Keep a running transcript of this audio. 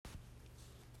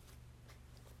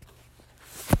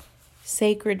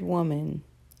Sacred Woman,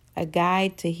 A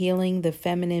Guide to Healing the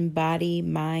Feminine Body,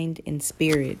 Mind, and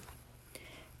Spirit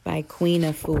by Queen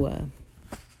Afua.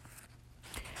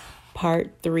 Part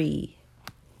 3,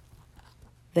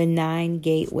 The 9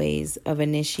 Gateways of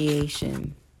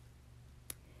Initiation.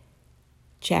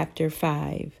 Chapter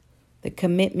 5, The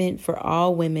Commitment for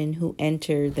All Women Who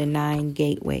Enter the 9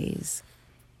 Gateways.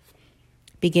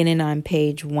 Beginning on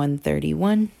page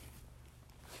 131.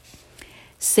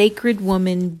 Sacred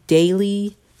Woman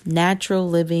Daily Natural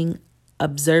Living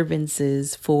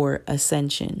Observances for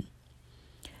Ascension.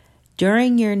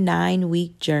 During your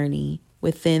 9-week journey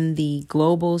within the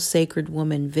Global Sacred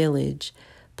Woman Village,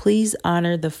 please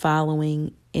honor the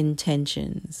following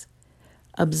intentions.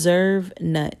 Observe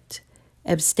Nut.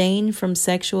 Abstain from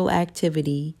sexual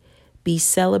activity. Be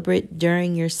celibate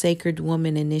during your Sacred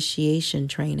Woman initiation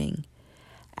training.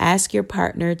 Ask your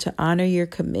partner to honor your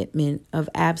commitment of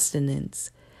abstinence.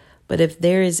 But if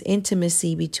there is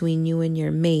intimacy between you and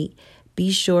your mate,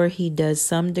 be sure he does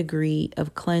some degree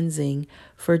of cleansing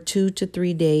for 2 to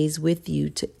 3 days with you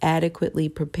to adequately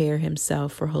prepare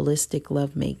himself for holistic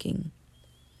lovemaking.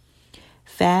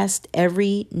 Fast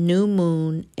every new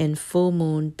moon and full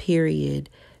moon period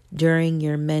during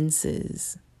your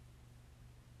menses.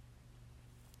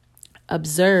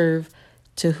 Observe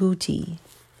Tahuti.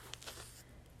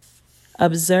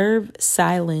 Observe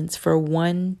silence for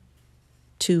 1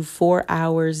 to 4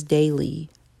 hours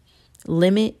daily.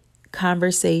 Limit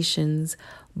conversations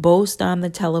both on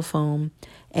the telephone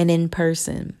and in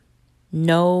person.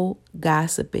 No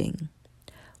gossiping.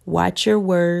 Watch your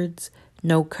words.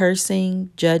 No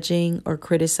cursing, judging, or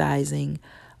criticizing.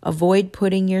 Avoid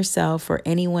putting yourself or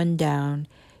anyone down.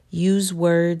 Use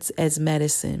words as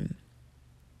medicine.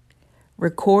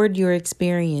 Record your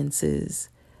experiences,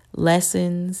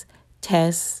 lessons,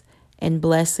 tests, and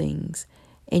blessings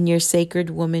in your Sacred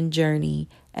Woman journey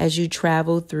as you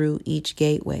travel through each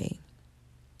gateway.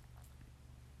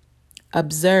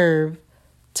 Observe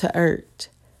Ta'ert.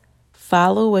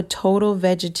 Follow a total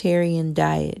vegetarian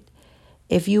diet.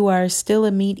 If you are still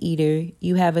a meat eater,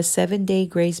 you have a 7-day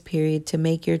grace period to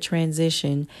make your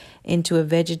transition into a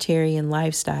vegetarian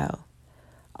lifestyle.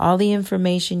 All the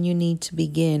information you need to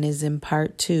begin is in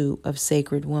part 2 of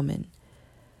Sacred Woman.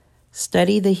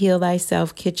 Study the Heal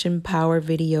Thyself Kitchen Power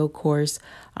video course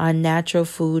on natural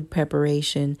food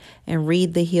preparation and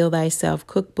read the Heal Thyself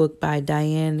cookbook by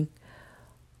Diane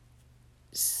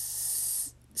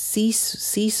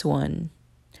Seeswan.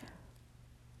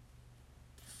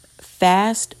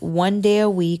 Fast 1 day a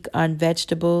week on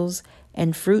vegetables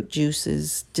and fruit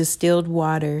juices, distilled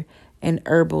water, and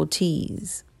herbal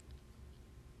teas.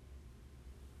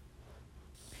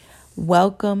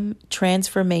 Welcome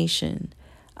transformation.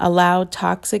 Allow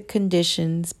toxic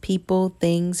conditions, people,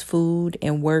 things, food,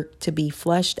 and work to be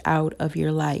flushed out of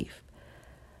your life.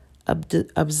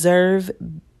 Observe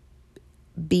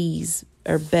B's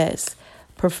or Bess.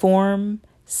 Perform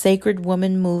Sacred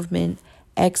Woman movement,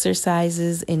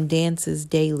 exercises, and dances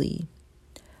daily.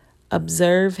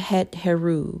 Observe Het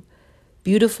Heru.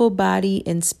 Beautiful body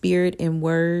and spirit in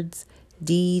words,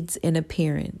 deeds, and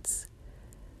appearance.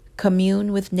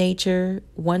 Commune with nature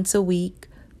once a week.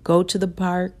 Go to the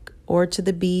park or to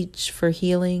the beach for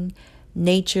healing,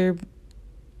 nature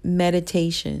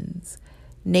meditations.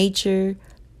 Nature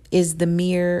is the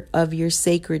mirror of your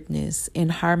sacredness,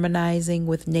 and harmonizing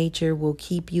with nature will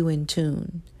keep you in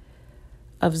tune.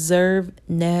 Observe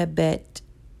Nebet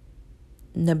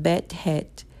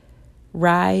Het.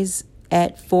 Rise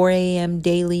at 4 a.m.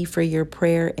 daily for your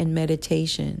prayer and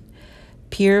meditation.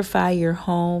 Purify your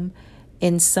home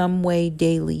in some way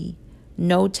daily.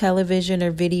 No television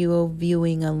or video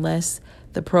viewing unless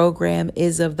the program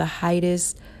is of the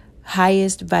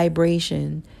highest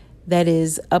vibration that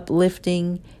is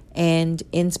uplifting and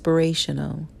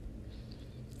inspirational.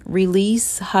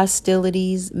 Release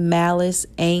hostilities, malice,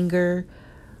 anger,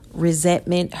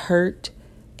 resentment, hurt,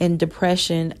 and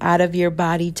depression out of your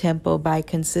body tempo by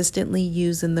consistently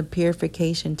using the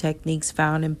purification techniques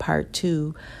found in part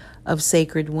 2 of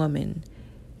Sacred Woman.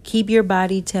 Keep your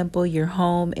body temple, your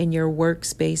home, and your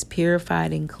workspace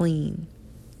purified and clean.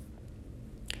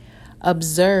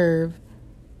 Observe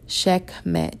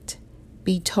Sekhmet.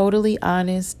 Be totally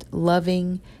honest,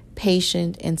 loving,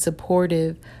 patient, and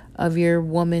supportive of your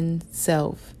woman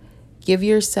self. Give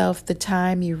yourself the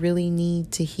time you really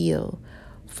need to heal.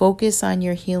 Focus on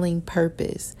your healing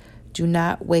purpose. Do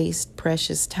not waste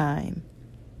precious time.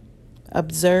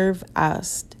 Observe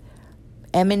Ast.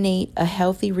 Emanate a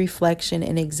healthy reflection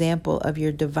and example of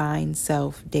your divine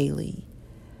self daily.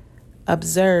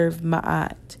 Observe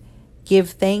Ma'at. Give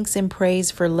thanks and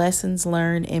praise for lessons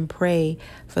learned and pray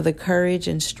for the courage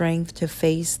and strength to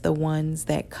face the ones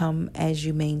that come as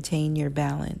you maintain your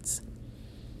balance.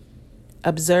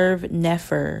 Observe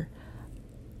Nefer,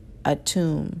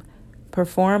 Atum.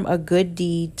 Perform a good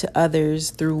deed to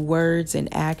others through words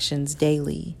and actions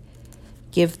daily.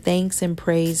 Give thanks and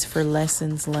praise for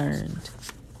lessons learned.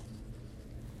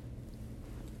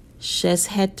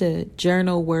 Shesheta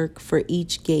journal work for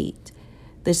each gate.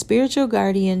 The spiritual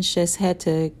guardian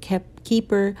Shesheta,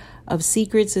 keeper of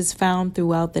secrets, is found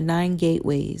throughout the 9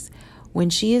 gateways. When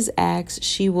she is asked,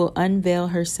 she will unveil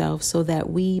herself so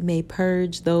that we may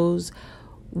purge those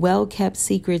well-kept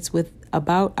secrets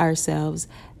about ourselves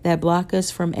that block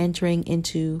us from entering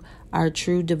into our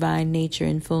true divine nature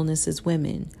and fullness as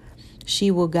women. She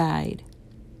will guide.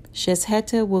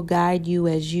 Shesheta will guide you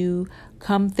as you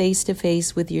come face to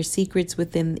face with your secrets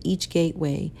within each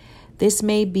gateway. This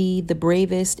may be the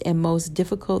bravest and most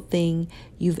difficult thing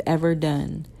you've ever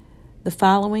done. The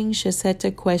following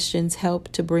Shesheta questions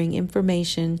help to bring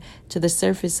information to the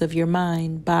surface of your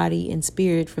mind, body, and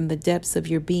spirit from the depths of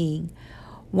your being.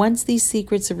 Once these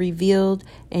secrets are revealed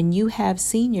and you have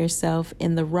seen yourself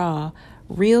in the raw,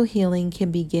 real healing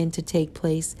can begin to take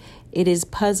place. It is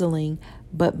puzzling,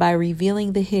 but by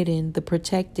revealing the hidden, the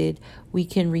protected, we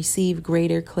can receive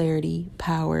greater clarity,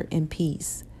 power, and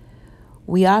peace.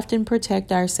 We often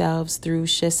protect ourselves through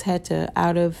Shesheta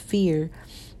out of fear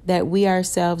that we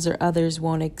ourselves or others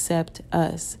won't accept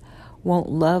us, won't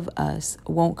love us,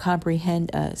 won't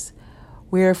comprehend us.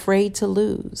 We're afraid to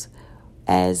lose.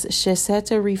 As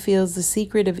Shesheta reveals the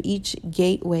secret of each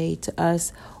gateway to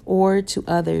us or to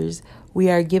others, we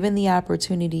are given the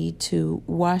opportunity to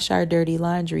wash our dirty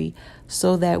laundry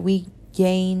so that we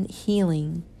gain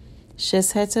healing.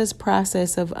 Shesheta's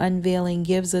process of unveiling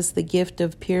gives us the gift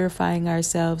of purifying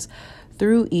ourselves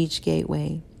through each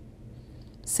gateway.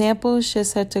 Sample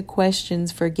Shesheta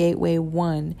questions for Gateway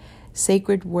 1,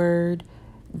 Sacred Word,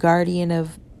 Guardian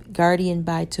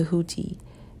by Tahuti.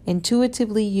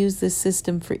 Intuitively use this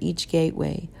system for each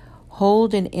gateway.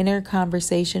 Hold an inner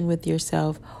conversation with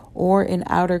yourself or an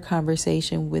outer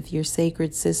conversation with your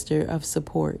sacred sister of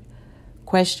support.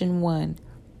 Question 1.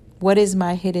 What is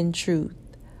my hidden truth?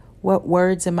 What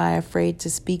words am I afraid to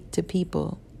speak to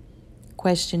people?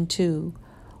 Question 2.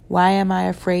 Why am I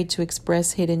afraid to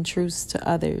express hidden truths to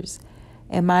others?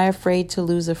 Am I afraid to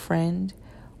lose a friend?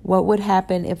 What would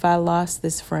happen if I lost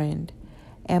this friend?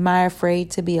 Am I afraid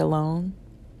to be alone?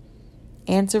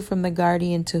 Answer from the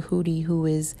guardian Tahuti, who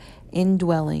is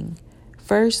indwelling.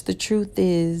 First, the truth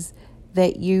is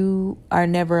that you are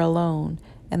never alone,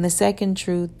 and the second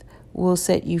truth will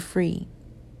set you free.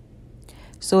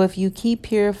 So if you keep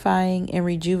purifying and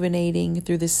rejuvenating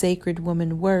through the sacred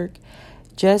woman work,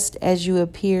 just as you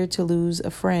appear to lose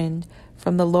a friend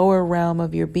from the lower realm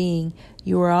of your being,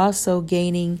 you are also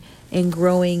gaining and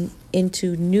growing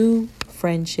into new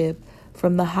friendship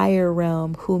from the higher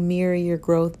realm who mirror your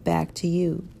growth back to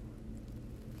you.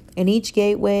 In each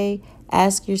gateway,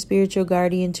 ask your spiritual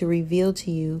guardian to reveal to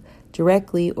you,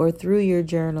 directly or through your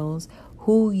journals,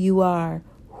 who you are,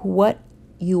 what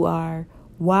you are,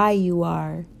 why you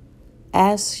are.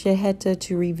 Ask Shesheta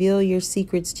to reveal your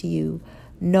secrets to you.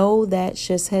 Know that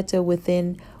Shesheta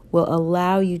within will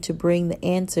allow you to bring the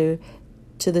answer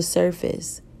to the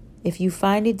surface. If you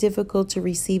find it difficult to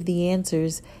receive the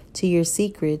answers to your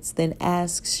secrets, then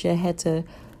ask Shesheta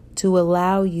to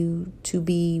allow you to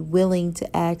be willing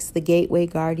to ask the gateway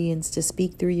guardians to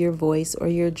speak through your voice or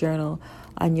your journal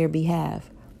on your behalf.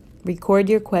 Record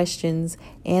your questions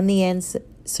and the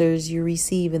answers you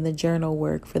receive in the journal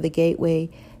work for the gateway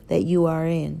that you are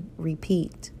in.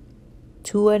 Repeat.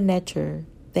 Tua Neter,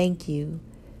 thank you.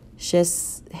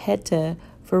 Shesheta,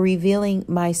 for revealing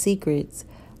my secrets.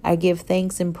 I give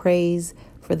thanks and praise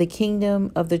for the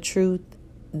kingdom of the truth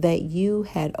that you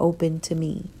had opened to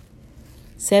me.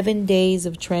 7 days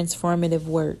of transformative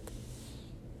work.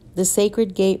 The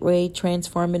Sacred Gateway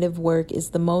transformative work is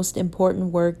the most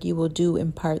important work you will do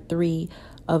in Part 3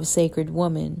 of Sacred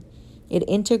Woman. It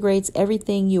integrates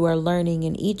everything you are learning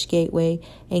in each gateway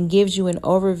and gives you an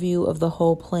overview of the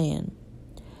whole plan.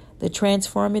 The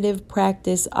transformative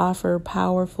practice offers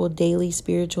powerful daily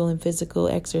spiritual and physical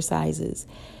exercises,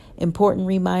 important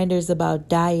reminders about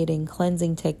diet and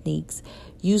cleansing techniques,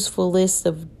 useful lists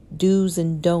of do's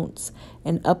and don'ts,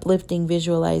 and uplifting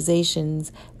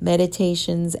visualizations,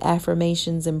 meditations,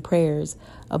 affirmations, and prayers.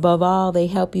 Above all, they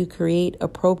help you create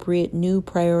appropriate new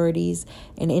priorities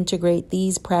and integrate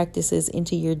these practices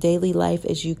into your daily life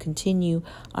as you continue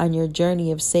on your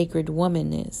journey of sacred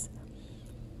womanness.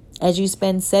 As you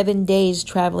spend 7 days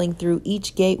traveling through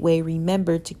each gateway,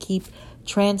 remember to keep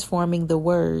transforming the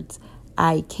words,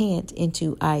 I can't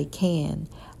into I can.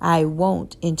 I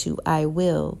won't into I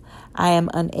will. I am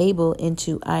unable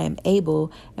into I am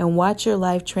able, and watch your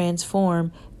life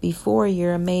transform before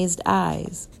your amazed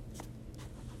eyes.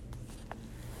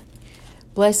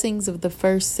 Blessings of the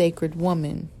first sacred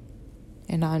woman.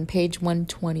 And on page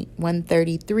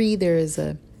 133, there is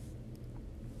a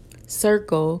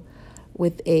circle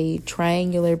with a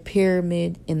triangular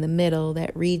pyramid in the middle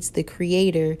that reads, the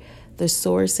Creator, the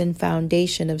source and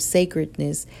foundation of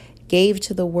sacredness, gave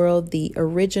to the world the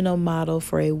original model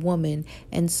for a woman,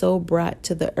 and so brought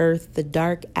to the earth the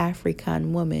dark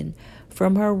African woman.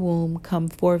 From her womb come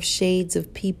forth shades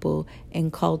of people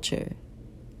and culture.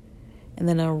 And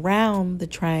then around the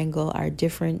triangle are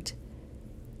different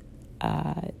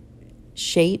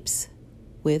shapes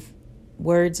with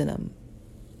words in them.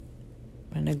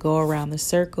 I'm going to go around the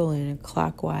circle in a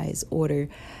clockwise order.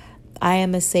 I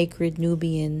am a sacred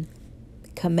Nubian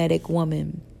Kemetic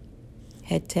woman,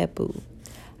 Hetepu.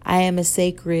 I am a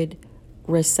sacred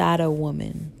Rasada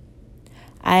woman.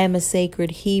 I am a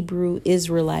sacred Hebrew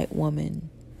Israelite woman.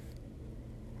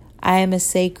 I am a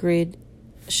sacred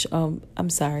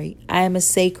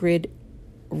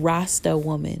Rasta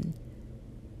woman,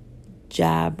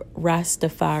 Jab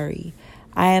Rastafari.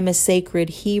 I am a sacred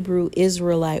Hebrew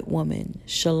Israelite woman,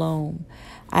 Shalom.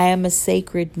 I am a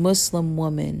sacred Muslim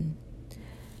woman,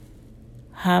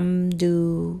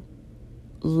 Hamdulillah.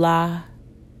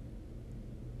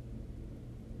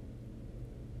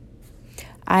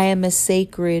 I am a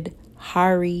sacred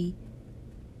Hari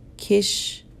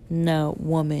Krishna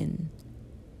woman,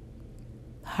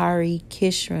 Hari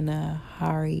Krishna,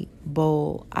 Hari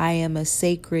Bol. I am a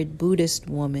sacred Buddhist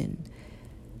woman.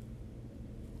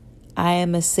 I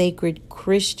am a sacred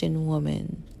Christian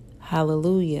woman.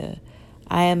 Hallelujah.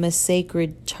 I am a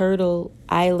sacred Turtle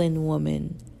Island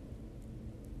woman.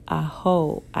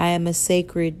 Aho. I am a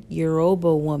sacred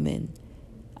Yoruba woman.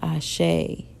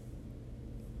 Ashe.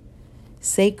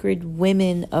 Sacred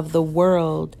women of the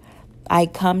world, I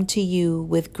come to you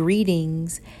with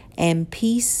greetings and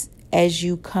peace as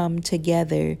you come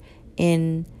together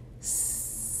in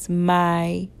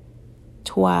Smai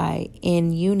Twi,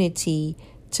 in unity,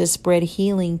 to spread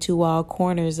healing to all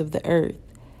corners of the earth.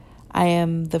 I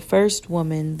am the first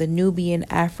woman, the Nubian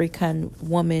African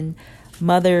woman,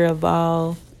 mother of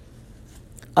all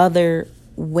other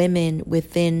women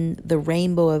within the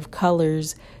rainbow of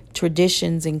colors,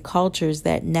 traditions, and cultures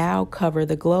that now cover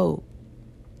the globe.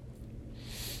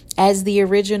 As the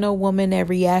original woman,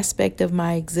 every aspect of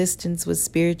my existence was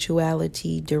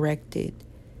spirituality directed.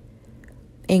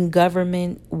 In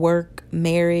government, work,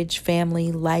 marriage,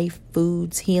 family, life,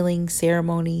 foods, healing,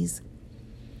 ceremonies,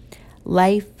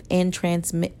 life and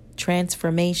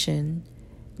transformation,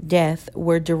 death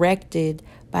were directed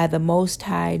by the Most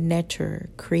High Neter,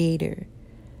 Creator.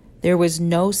 There was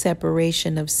no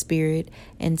separation of spirit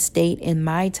and state in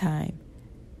my time.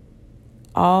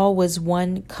 All was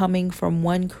one, coming from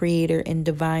one Creator and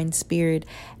divine spirit.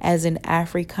 As an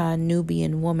African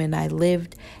Nubian woman, I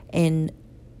lived and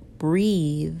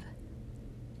breathed,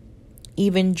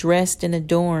 even dressed and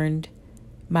adorned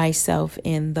myself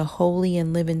in the holy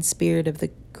and living spirit of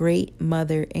the great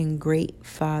Mother and great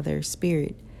Father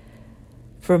Spirit.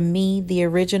 For me, the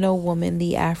original woman,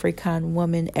 the African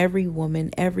woman, every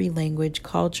language,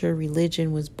 culture,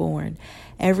 religion was born.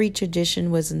 Every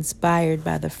tradition was inspired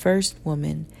by the first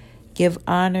woman. Give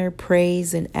honor,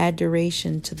 praise, and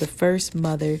adoration to the first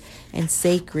mother and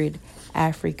sacred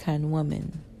African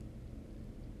woman.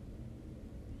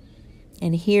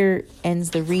 And here ends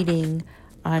the reading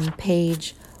on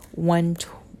page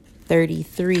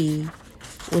 133,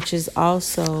 which is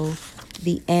also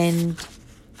the end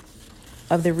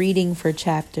of the reading for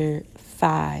chapter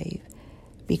 5,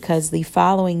 because the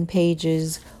following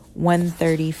pages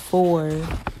 134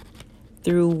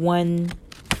 through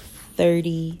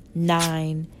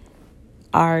 139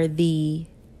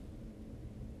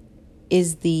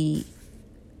 is the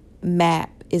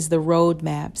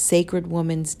roadmap, Sacred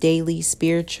Woman's Daily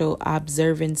Spiritual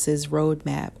Observances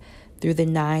Roadmap through the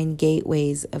 9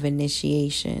 gateways of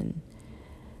initiation.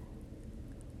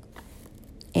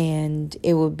 And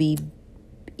it would be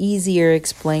easier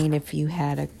explained if you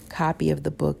had a copy of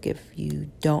the book, if you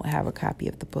don't have a copy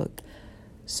of the book.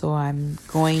 So I'm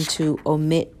going to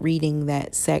omit reading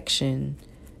that section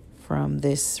from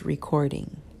this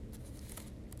recording.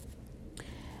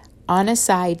 On a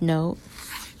side note,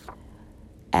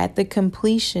 at the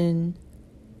completion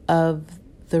of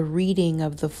the reading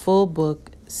of the full book,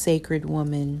 Sacred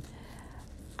Woman,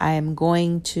 I am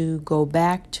going to go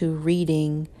back to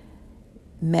reading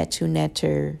Metu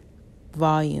Neter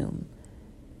volume.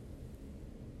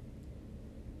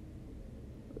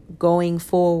 going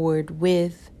forward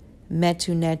with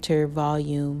Metu Neter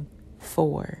Volume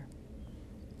 4.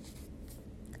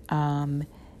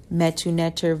 Metu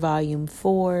Neter Volume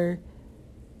 4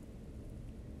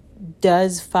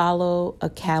 does follow a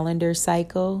calendar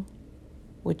cycle,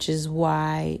 which is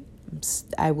why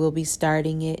I will be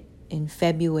starting it in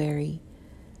February.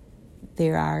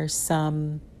 There are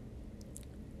some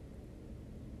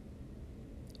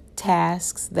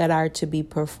tasks that are to be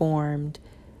performed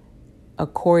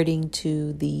according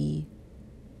to the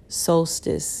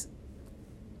solstice.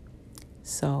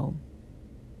 So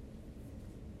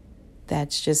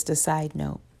that's just a side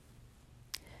note.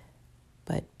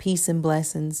 But peace and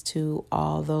blessings to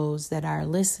all those that are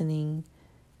listening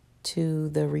to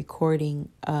the recording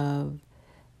of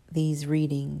these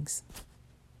readings.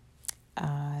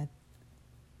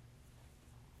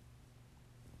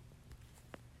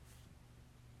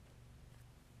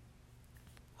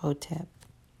 Hotep.